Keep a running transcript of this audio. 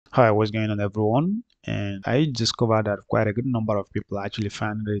Hi, what's going on, everyone? And I discovered that quite a good number of people actually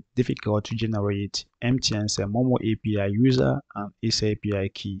find it difficult to generate MTN's Momo API user and its API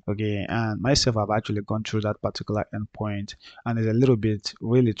key. Okay, and myself, I've actually gone through that particular endpoint, and it's a little bit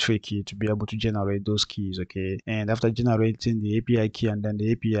really tricky to be able to generate those keys. Okay, and after generating the API key and then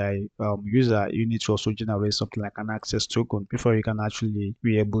the API user, you need to also generate something like an access token before you can actually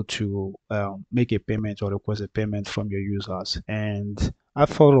be able to make a payment or request a payment from your users. And I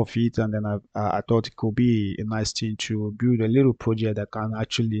thought of it, and then I thought it could be a nice thing to build a little project that can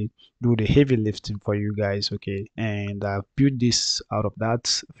actually do the heavy lifting for you guys. Okay, and I built this out of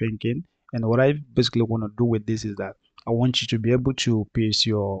that thinking. And what I basically want to do with this is that I want you to be able to paste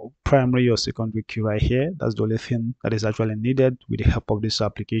your primary or secondary key right here. That's the only thing that is actually needed with the help of this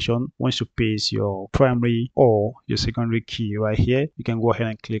application. Once you paste your primary or your secondary key right here, you can go ahead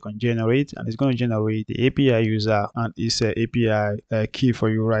and click on generate, and it's going to generate the API user and its API key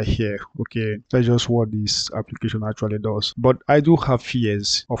for you right here. Okay, that's just what this application actually does. But I do have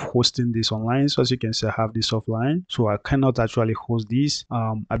fears of hosting this online. So as you can see, I have this offline, so I cannot actually host this.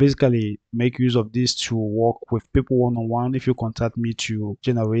 I basically make use of this to work with people one-on-one. If you contact me to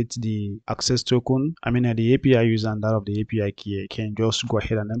generate the access token, the API user and that of the API key, you can just go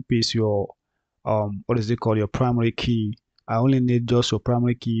ahead and then paste your what is it called, your primary key. I only need just your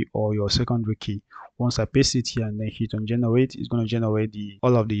primary key or your secondary key. Once I paste it here and then hit on generate, it's going to generate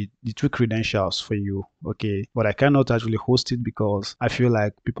all of the two credentials for you. Okay, but I cannot actually host it because I feel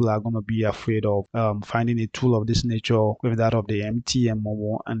like people are going to be afraid of finding a tool of this nature with that of the MTN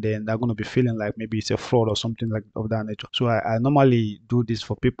Momo, and then they're going to be feeling like maybe it's a fraud or something like of that nature. So I normally do this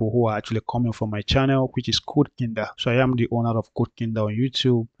for people who are actually coming from my channel, which is Code Kinder. So I am the owner of Code Kinder on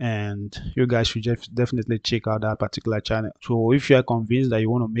YouTube, and you guys should just definitely check out that particular channel. So if you are convinced that you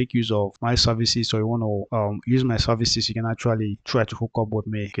want to make use of my services or you want to use my services, you can actually try to hook up with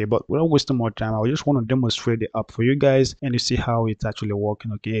me. Okay, but without wasting more time, I just want to demonstrate the app for you guys and you see how it's actually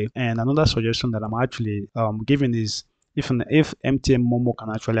working. Okay, and another suggestion that I'm actually giving is if MTN Momo can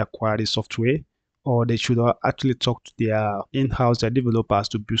actually acquire this software, or they should actually talk to their in-house their developers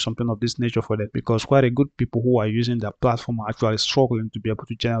to build something of this nature for them, because quite a good people who are using the platform are actually struggling to be able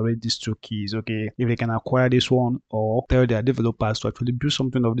to generate these two keys. Okay, if they can acquire this one or tell their developers to actually build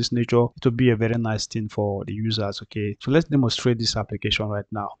something of this nature, it will be a very nice thing for the users. Okay, so let's demonstrate this application right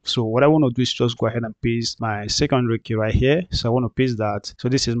now. So what I want to do is just go ahead and paste my secondary key right here. So I want to paste that. So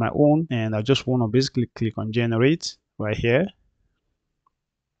this is my own, and I just want to basically click on generate right here,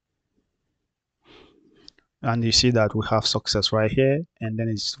 and you see that we have success right here, and then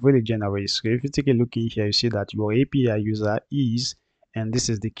it's really generous. So if you take a look in here, you see that your API user is, and this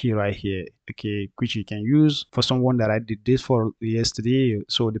is the key right here, okay, which you can use for someone that I did this for yesterday.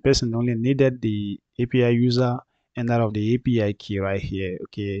 So the person only needed the API user and that of the API key right here.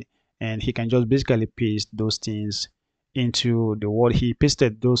 Okay, and he can just basically paste those things into the word. He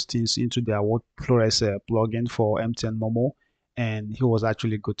pasted those things into their WordPress plugin for MTN Momo, and he was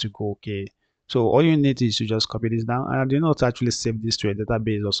actually good to go. Okay, so all you need is to just copy this down, and I do not actually save this to a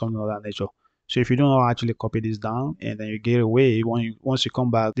database or something of that nature. So if you don't actually copy this down and then you get away, once you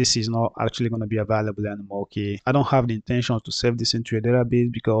come back, this is not actually going to be available anymore. Okay, I don't have the intention to save this into a database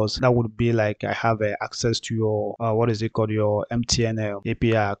because that would be like I have access to your what is it called, your MTN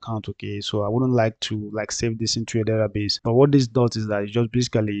API account. Okay, so I wouldn't like to like save this into a database. But what this does is that you just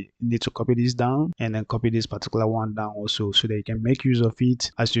basically need to copy this down and then copy this particular one down also, so that you can make use of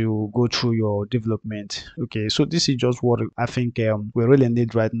it as you go through your development. Okay, so this is just what I think we really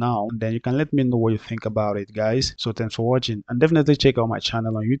need right now, and then you can let me know what you think about it, guys. So thanks for watching, and definitely check out my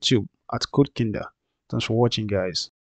channel on YouTube at Code Kinder. Thanks for watching, guys.